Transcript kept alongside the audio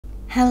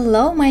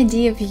Hello my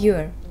dear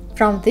viewer!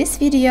 From this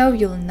video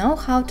you'll know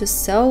how to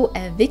sew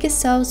a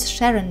VikiSews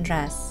Sharon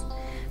dress.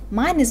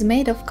 Mine is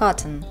made of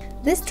cotton.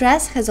 This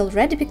dress has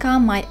already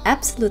become my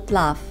absolute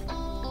love.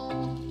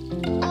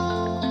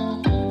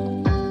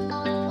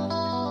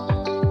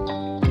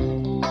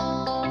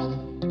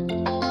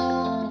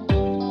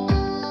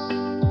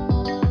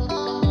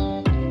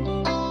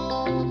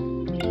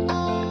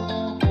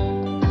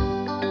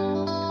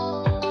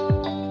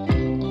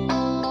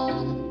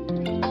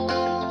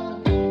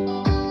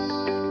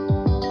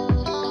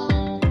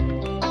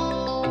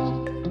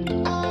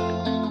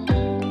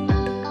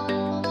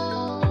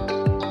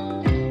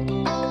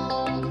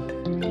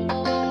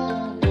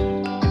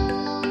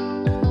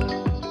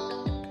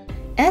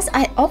 As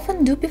I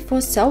often do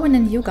before sewing a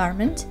new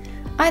garment,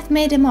 I've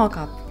made a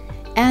mock-up,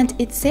 and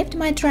it saved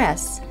my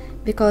dress,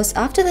 because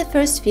after the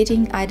first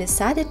fitting I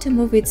decided to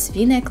move its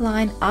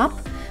V-neckline up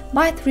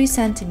by 3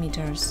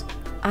 cm.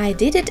 I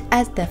did it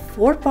at the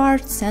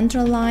 4-part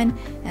central line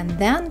and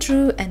then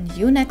drew a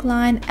new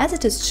neckline as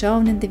it is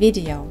shown in the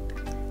video.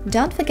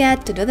 Don't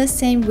forget to do the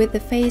same with the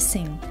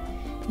facing.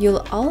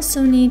 You'll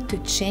also need to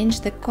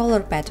change the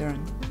collar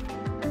pattern.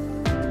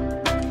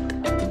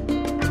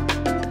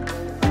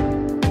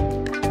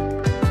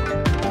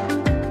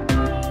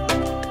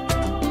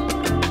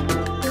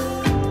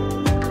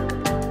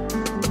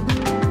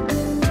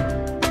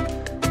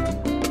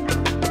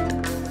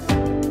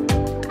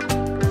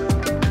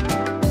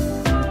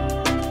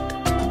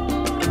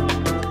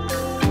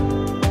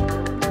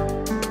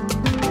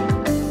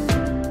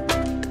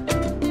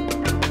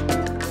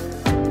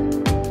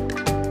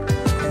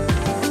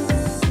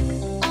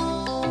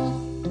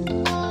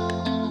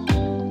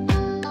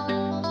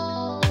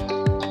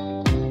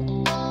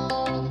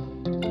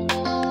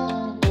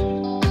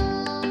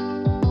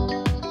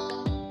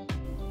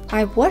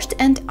 I washed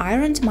and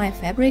ironed my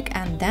fabric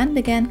and then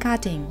began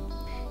cutting.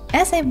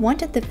 As I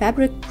wanted the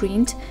fabric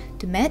print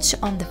to match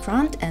on the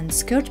front and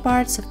skirt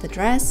parts of the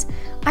dress,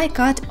 I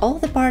cut all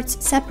the parts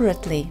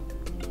separately.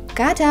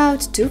 Cut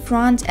out 2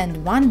 front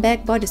and 1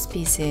 back bodice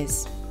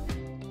pieces.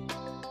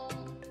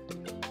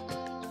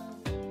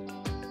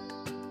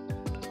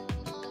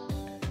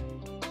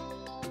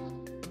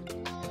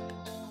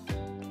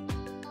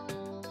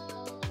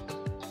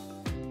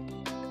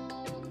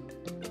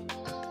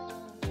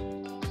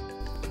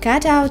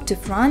 Cut out 2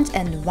 front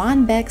and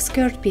 1 back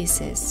skirt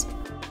pieces.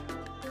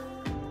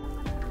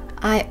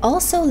 I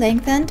also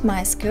lengthened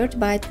my skirt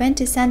by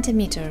 20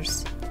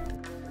 cm.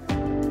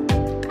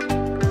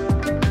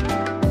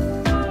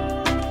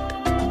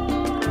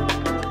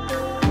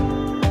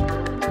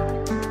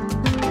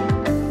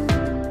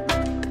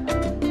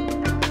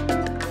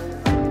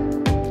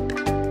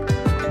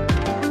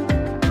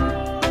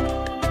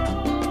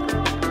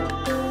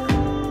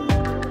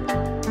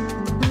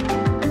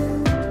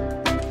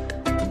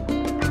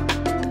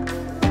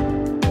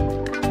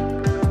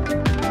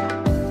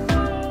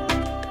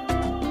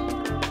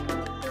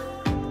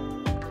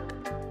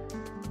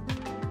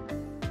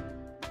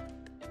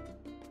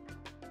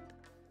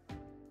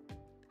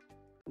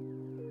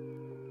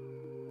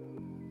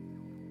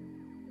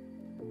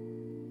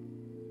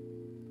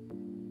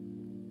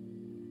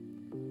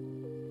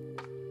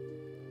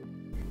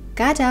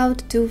 Cut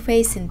out 2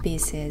 facing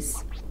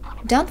pieces.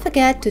 Don't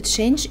forget to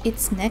change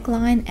its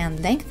neckline and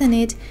lengthen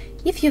it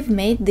if you've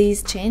made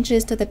these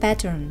changes to the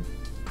pattern.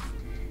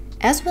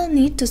 As we'll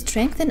need to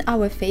strengthen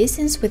our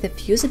facings with a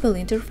fusible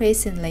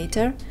interfacing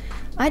later,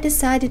 I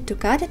decided to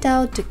cut it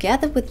out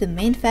together with the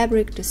main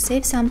fabric to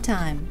save some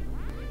time.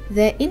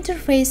 The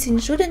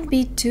interfacing shouldn't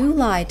be too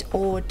light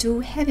or too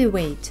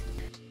heavyweight.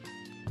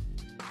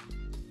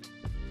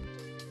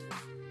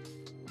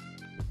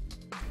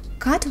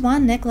 Cut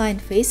 1 neckline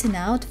facing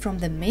out from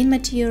the main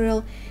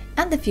material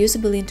and the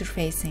fusible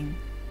interfacing.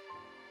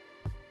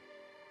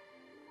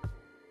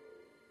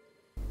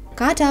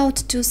 Cut out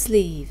 2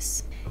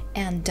 sleeves.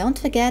 And don't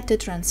forget to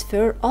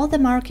transfer all the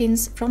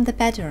markings from the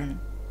pattern.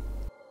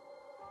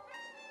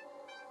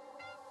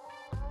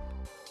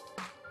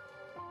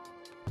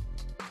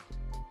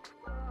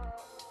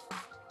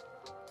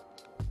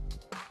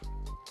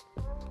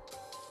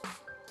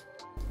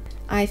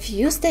 I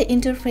fused the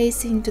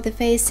interfacing to the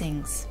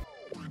facings.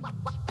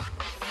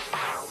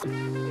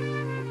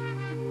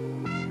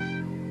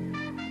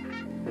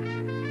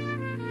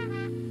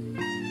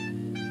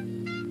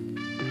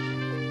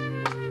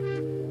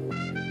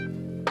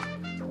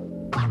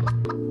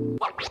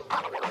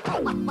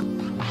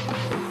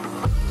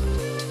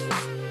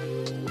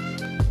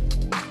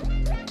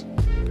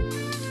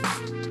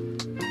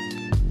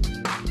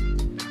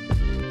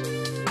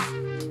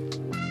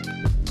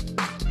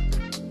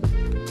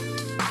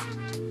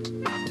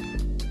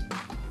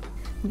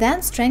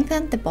 Then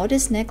strengthen the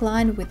bodice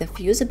neckline with a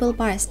fusible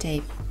bias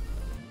tape.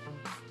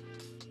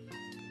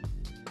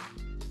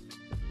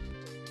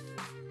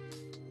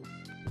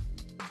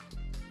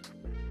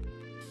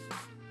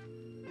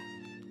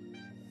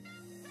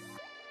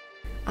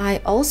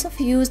 I also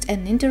fused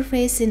an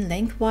interfacing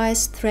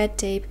lengthwise thread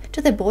tape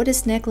to the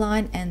bodice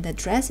neckline and the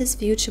dress's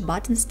future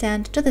button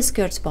stand to the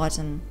skirt's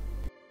bottom.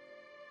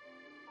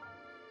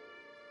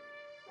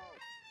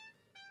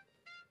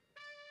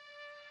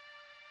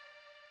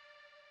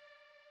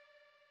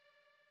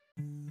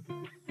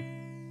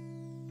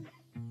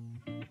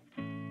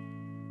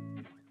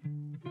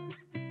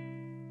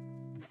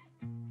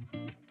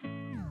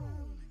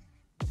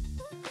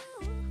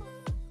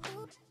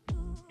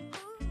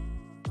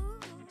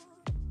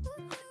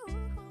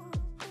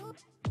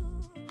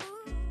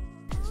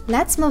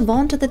 Let's move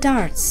on to the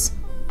darts.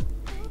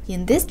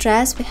 In this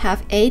dress we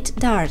have 8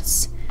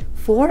 darts,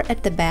 4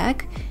 at the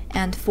back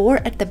and 4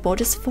 at the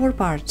bodice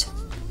forepart.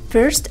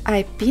 First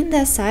I pin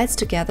their sides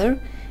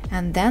together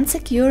and then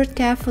secure it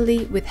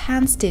carefully with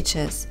hand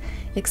stitches,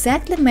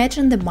 exactly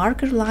matching the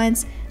marker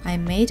lines I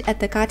made at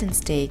the cutting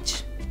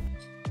stage.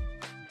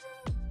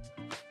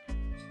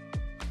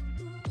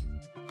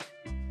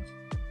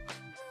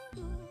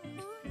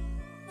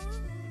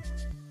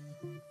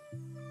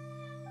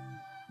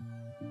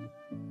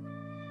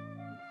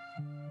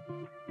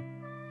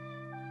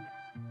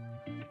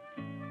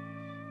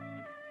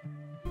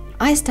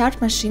 I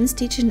start machine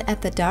stitching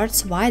at the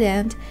dart's wide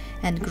end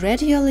and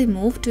gradually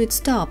move to its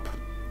top.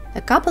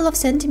 A couple of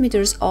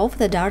centimeters off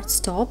the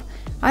dart's top,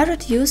 I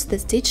reduce the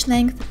stitch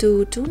length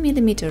to 2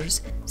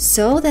 mm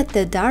so that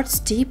the dart's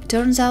tip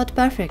turns out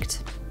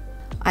perfect.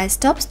 I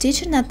stop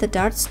stitching at the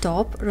dart's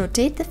top,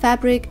 rotate the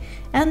fabric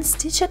and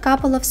stitch a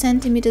couple of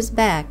centimeters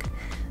back,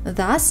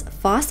 thus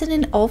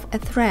fastening off a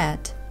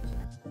thread.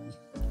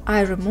 I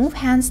remove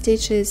hand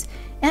stitches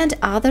and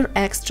other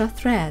extra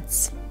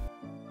threads.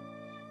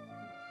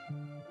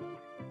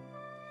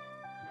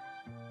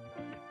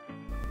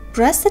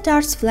 Press the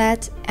darts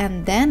flat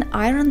and then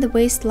iron the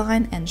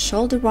waistline and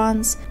shoulder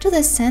ones to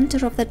the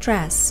center of the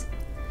dress,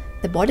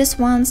 the bodice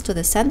ones to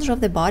the center of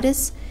the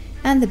bodice,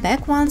 and the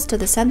back ones to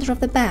the center of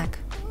the back,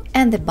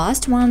 and the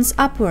bust ones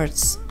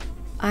upwards.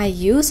 I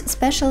use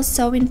special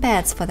sewing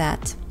pads for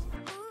that.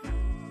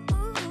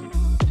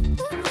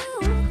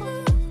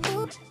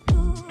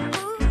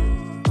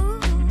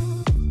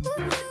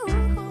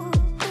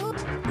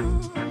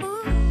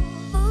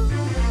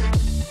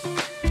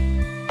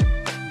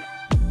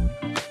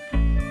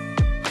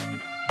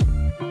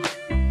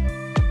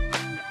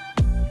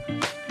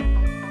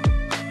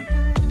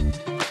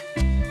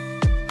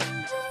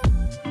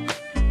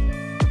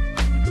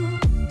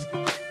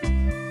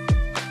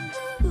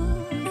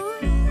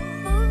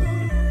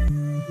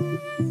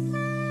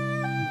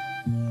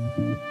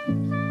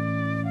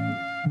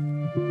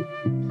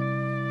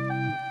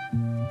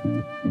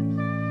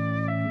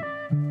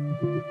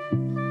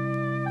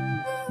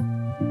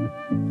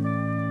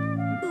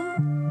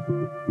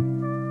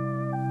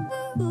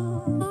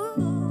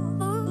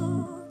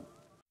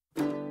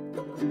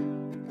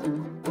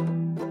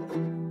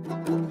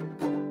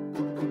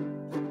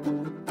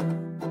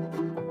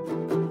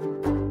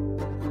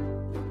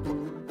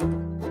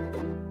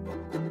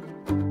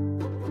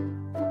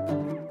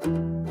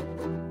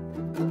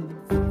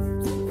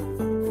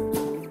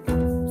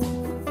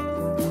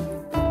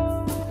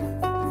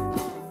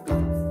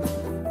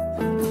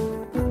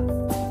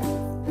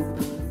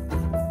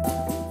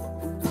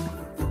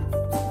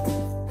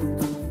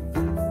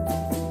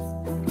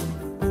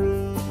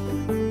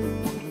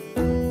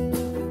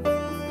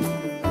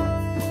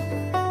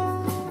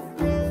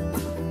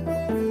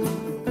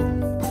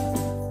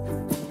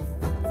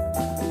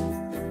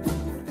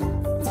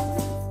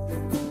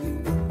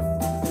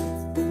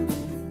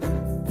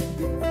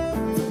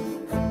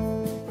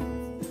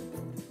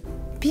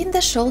 Pin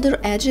the shoulder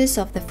edges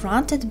of the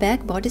front and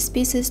back bodice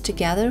pieces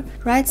together,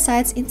 right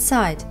sides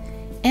inside,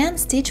 and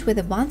stitch with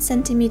a 1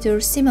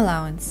 cm seam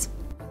allowance.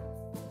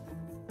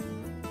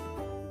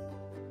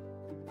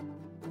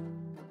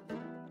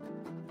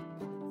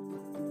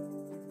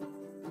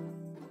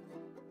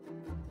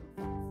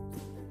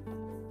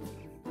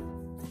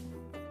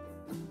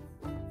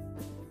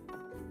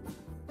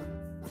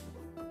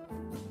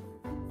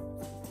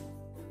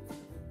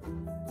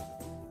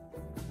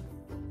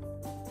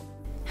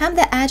 Hem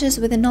the edges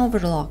with an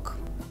overlock.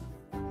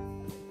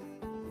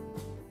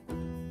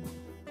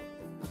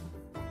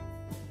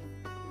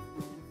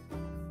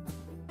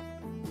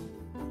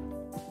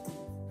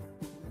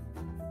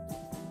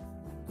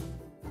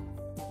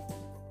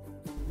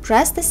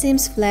 Press the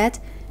seams flat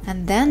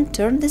and then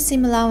turn the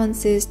seam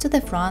allowances to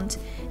the front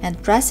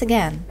and press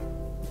again.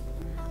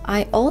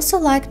 I also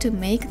like to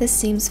make the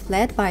seams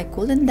flat by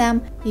cooling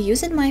them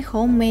using my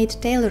homemade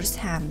tailor's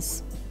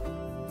hands.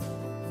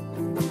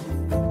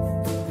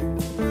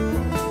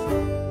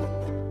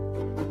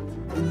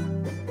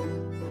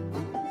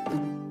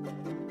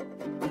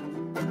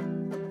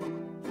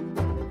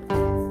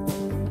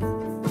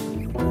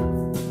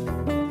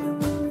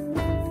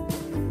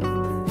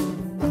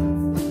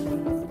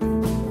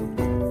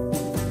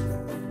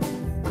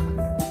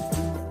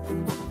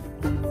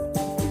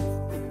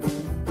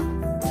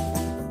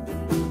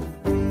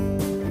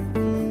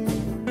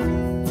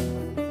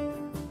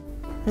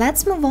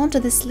 Let's move on to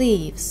the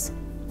sleeves.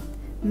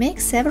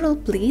 Make several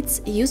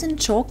pleats using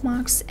chalk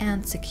marks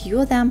and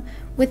secure them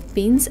with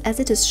pins as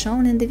it is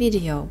shown in the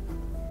video.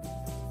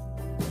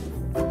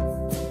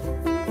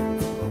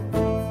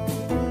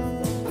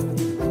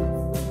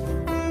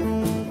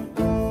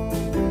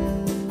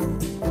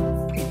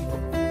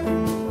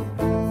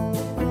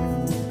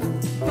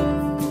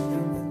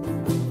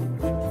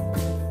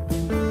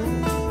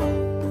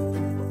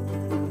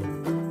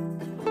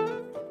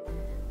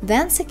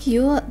 Then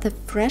secure the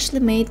freshly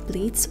made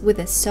pleats with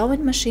a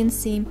sewing machine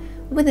seam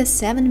with a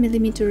 7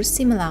 mm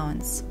seam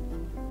allowance.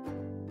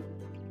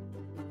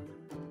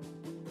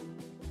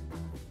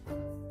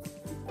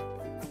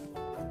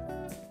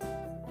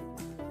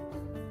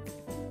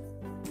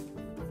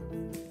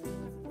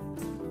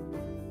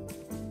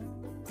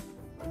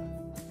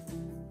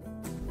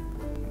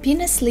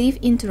 Pin a sleeve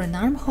into an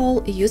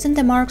armhole using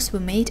the marks we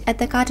made at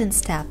the cutting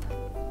step.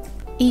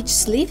 Each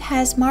sleeve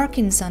has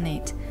markings on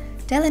it,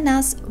 telling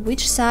us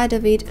which side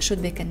of it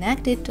should be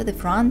connected to the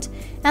front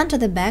and to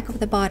the back of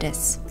the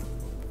bodice.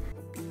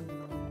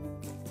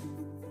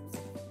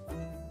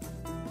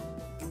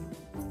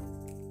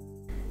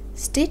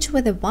 Stitch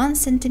with a 1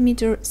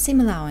 cm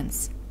seam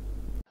allowance.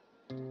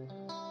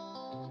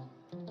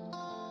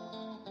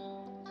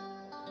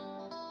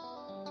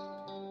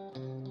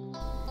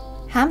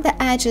 Hem the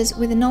edges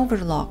with an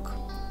overlock.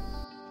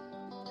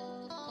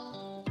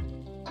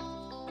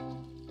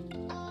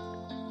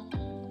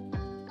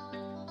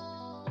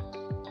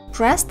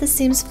 Press the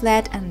seams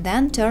flat and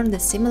then turn the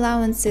seam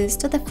allowances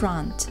to the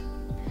front.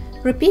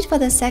 Repeat for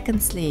the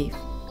second sleeve.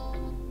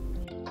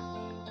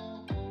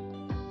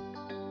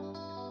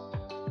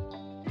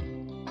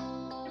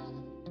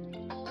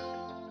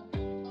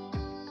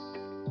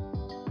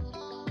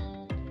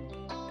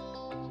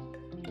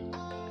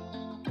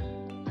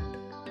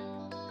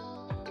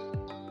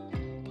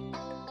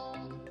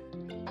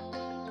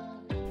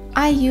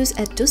 I use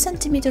a 2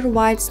 cm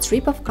wide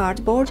strip of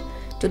cardboard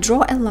to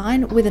draw a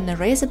line with an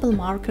erasable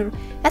marker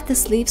at the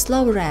sleeve's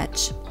lower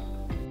edge.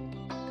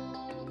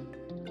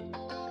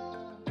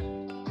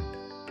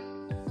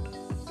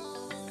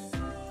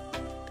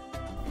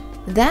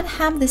 Then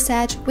hem this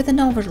edge with an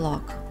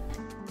overlock.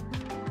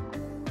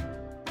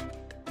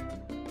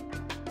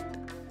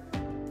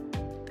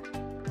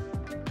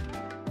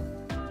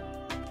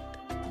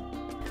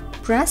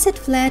 Press it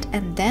flat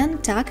and then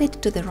tuck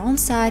it to the wrong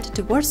side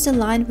towards the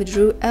line we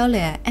drew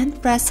earlier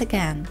and press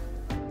again.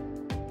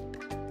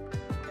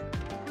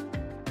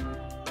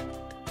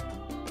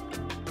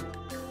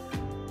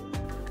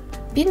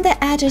 Pin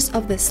the edges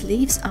of the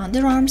sleeve's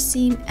underarm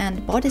seam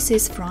and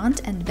bodice's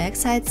front and back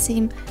side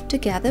seam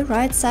together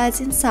right sides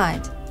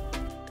inside.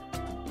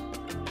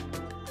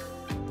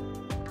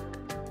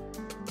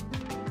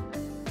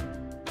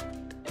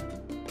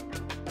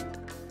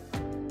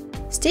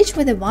 Stitch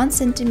with a 1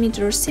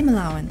 cm seam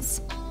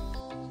allowance.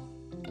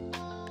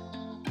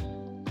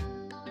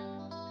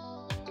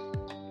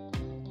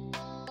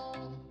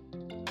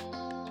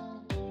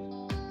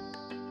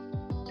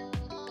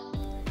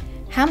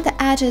 Hem the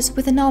edges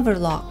with an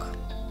overlock.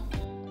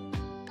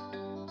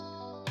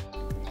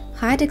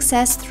 Hide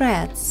excess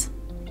threads.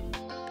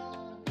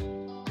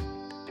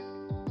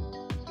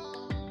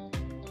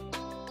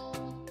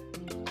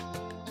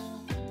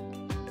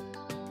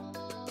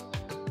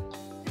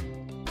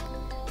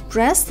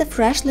 Press the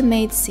freshly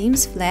made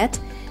seams flat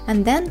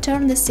and then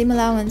turn the seam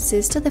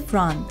allowances to the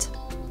front.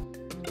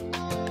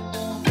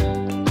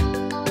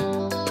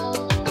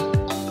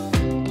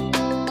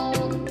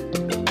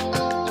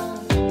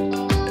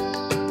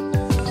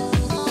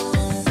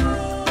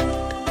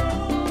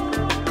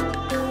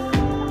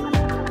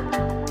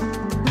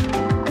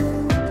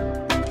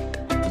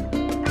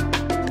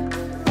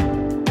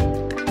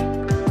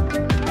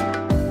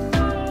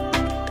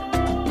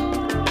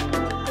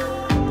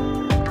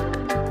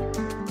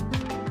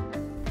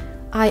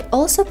 I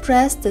also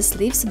press the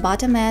sleeve's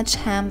bottom edge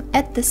hem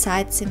at the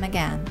side seam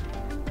again.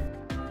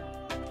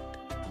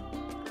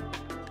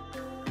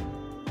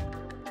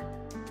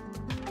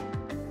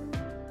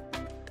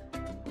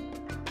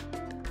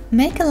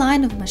 Make a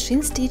line of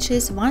machine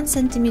stitches 1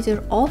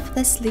 cm off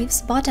the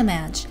sleeve's bottom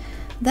edge,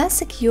 thus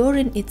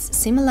securing its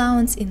seam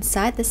allowance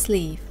inside the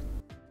sleeve.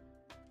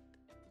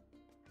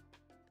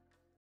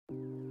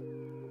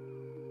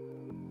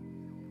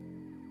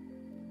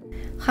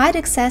 Hide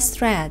excess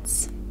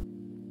threads.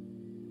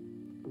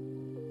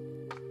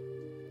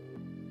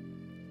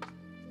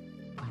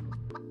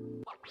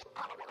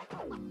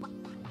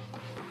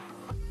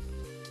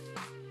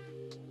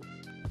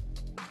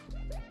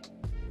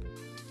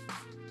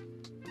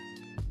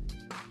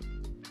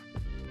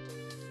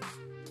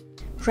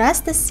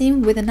 Press the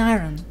seam with an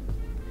iron.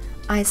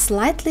 I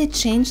slightly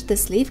changed the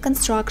sleeve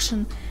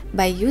construction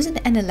by using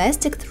an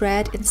elastic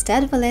thread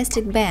instead of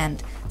elastic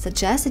band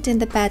suggested in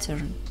the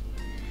pattern.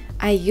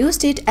 I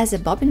used it as a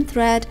bobbin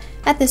thread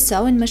at the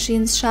sewing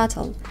machine's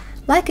shuttle,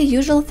 like a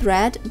usual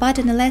thread but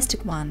an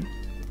elastic one.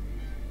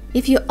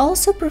 If you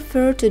also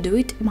prefer to do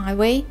it my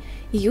way,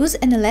 use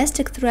an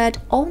elastic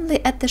thread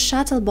only at the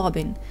shuttle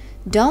bobbin,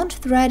 don't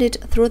thread it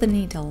through the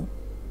needle.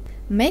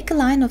 Make a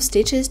line of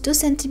stitches 2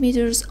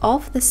 cm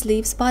off the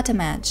sleeve's bottom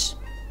edge.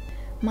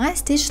 My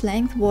stitch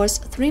length was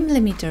 3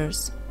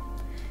 mm.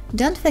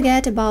 Don't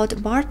forget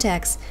about bar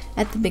tacks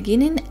at the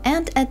beginning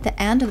and at the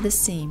end of the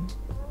seam.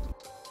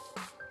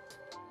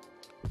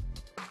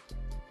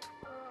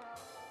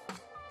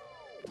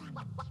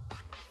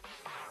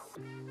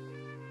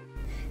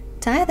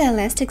 Tie the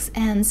elastic's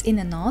ends in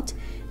a knot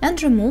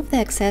and remove the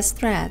excess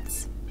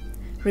threads.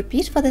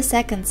 Repeat for the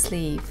second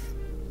sleeve.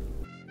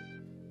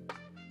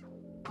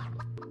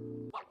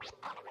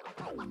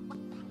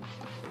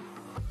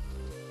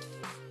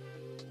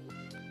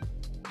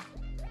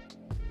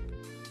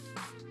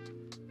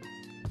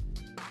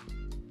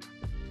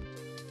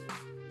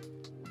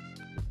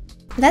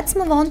 Let's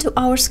move on to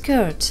our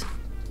skirt.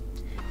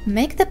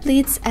 Make the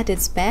pleats at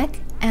its back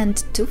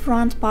and 2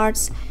 front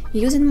parts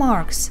using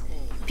marks.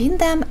 Pin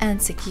them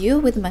and secure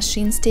with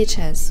machine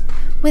stitches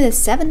with a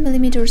 7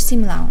 mm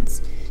seam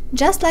allowance,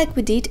 just like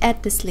we did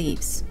at the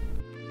sleeves.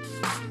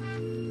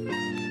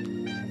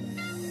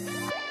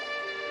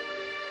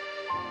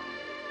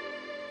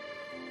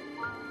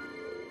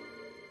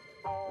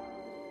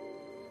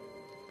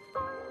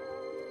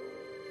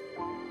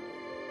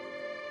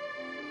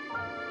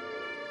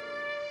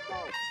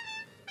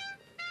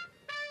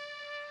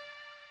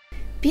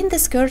 Pin the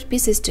skirt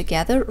pieces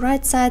together,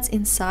 right sides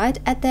inside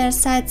at their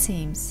side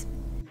seams.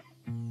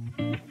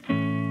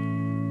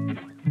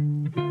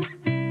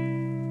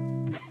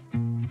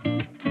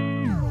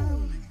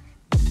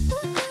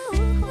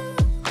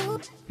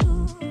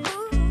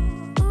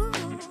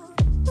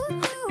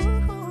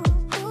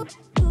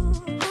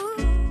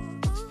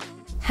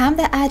 Hem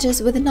the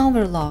edges with an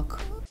overlock.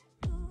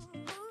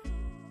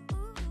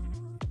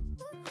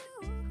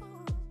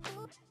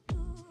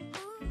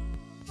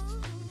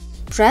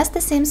 Press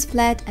the seams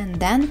flat and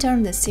then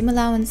turn the seam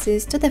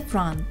allowances to the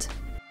front.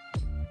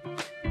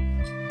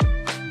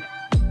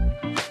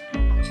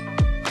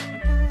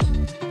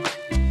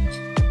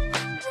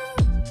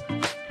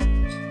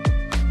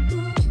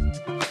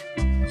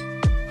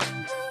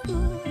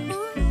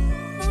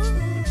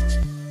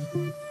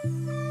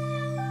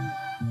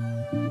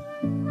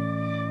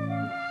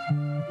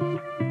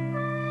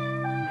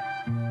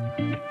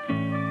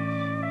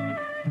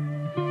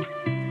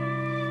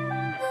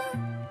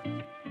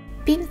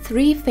 Pin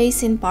 3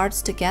 facing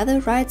parts together,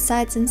 right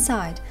sides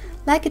inside,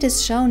 like it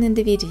is shown in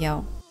the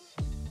video.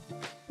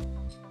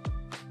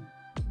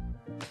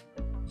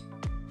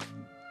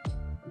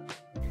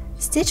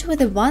 Stitch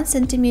with a 1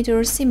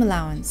 cm seam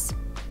allowance.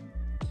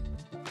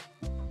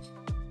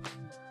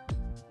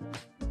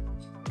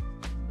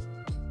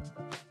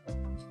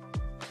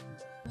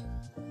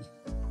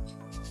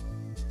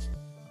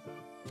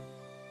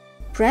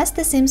 Press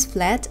the seams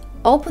flat,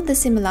 open the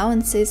seam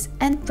allowances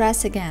and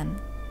press again.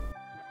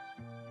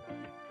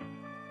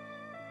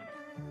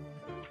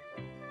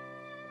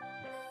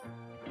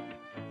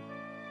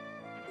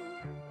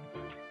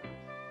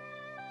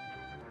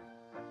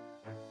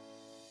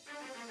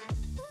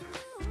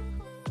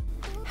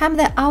 Hem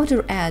the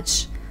outer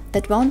edge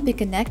that won't be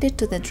connected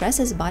to the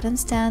dress's button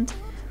stand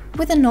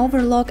with an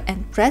overlock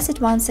and press it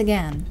once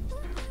again.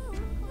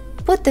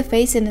 Put the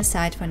facing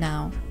aside for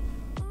now.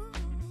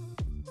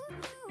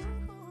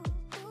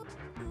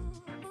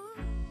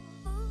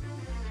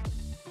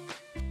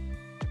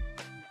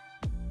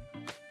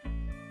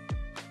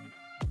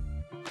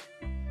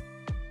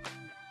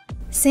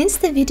 Since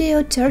the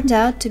video turned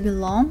out to be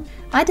long,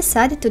 I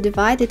decided to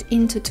divide it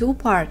into 2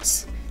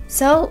 parts.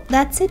 So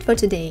that's it for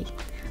today.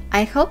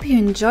 I hope you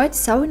enjoyed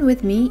sewing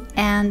with me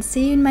and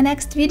see you in my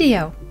next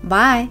video.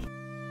 Bye!